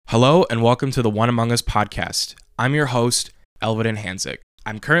Hello and welcome to the One Among Us podcast. I'm your host, Elvedin Hanzik.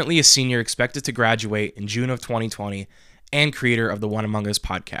 I'm currently a senior expected to graduate in June of 2020 and creator of the One Among Us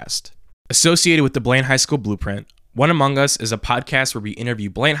podcast. Associated with the Blaine High School Blueprint, One Among Us is a podcast where we interview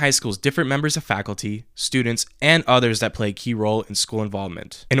Blaine High School's different members of faculty, students, and others that play a key role in school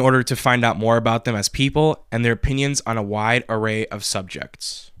involvement in order to find out more about them as people and their opinions on a wide array of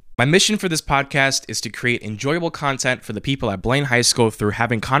subjects. My mission for this podcast is to create enjoyable content for the people at Blaine High School through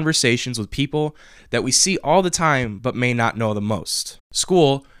having conversations with people that we see all the time but may not know the most.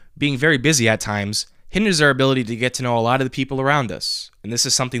 School, being very busy at times, hinders our ability to get to know a lot of the people around us, and this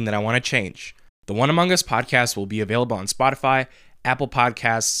is something that I want to change. The One Among Us podcast will be available on Spotify, Apple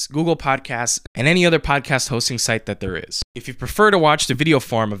Podcasts, Google Podcasts, and any other podcast hosting site that there is. If you prefer to watch the video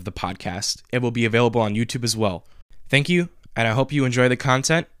form of the podcast, it will be available on YouTube as well. Thank you, and I hope you enjoy the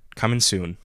content. Coming soon.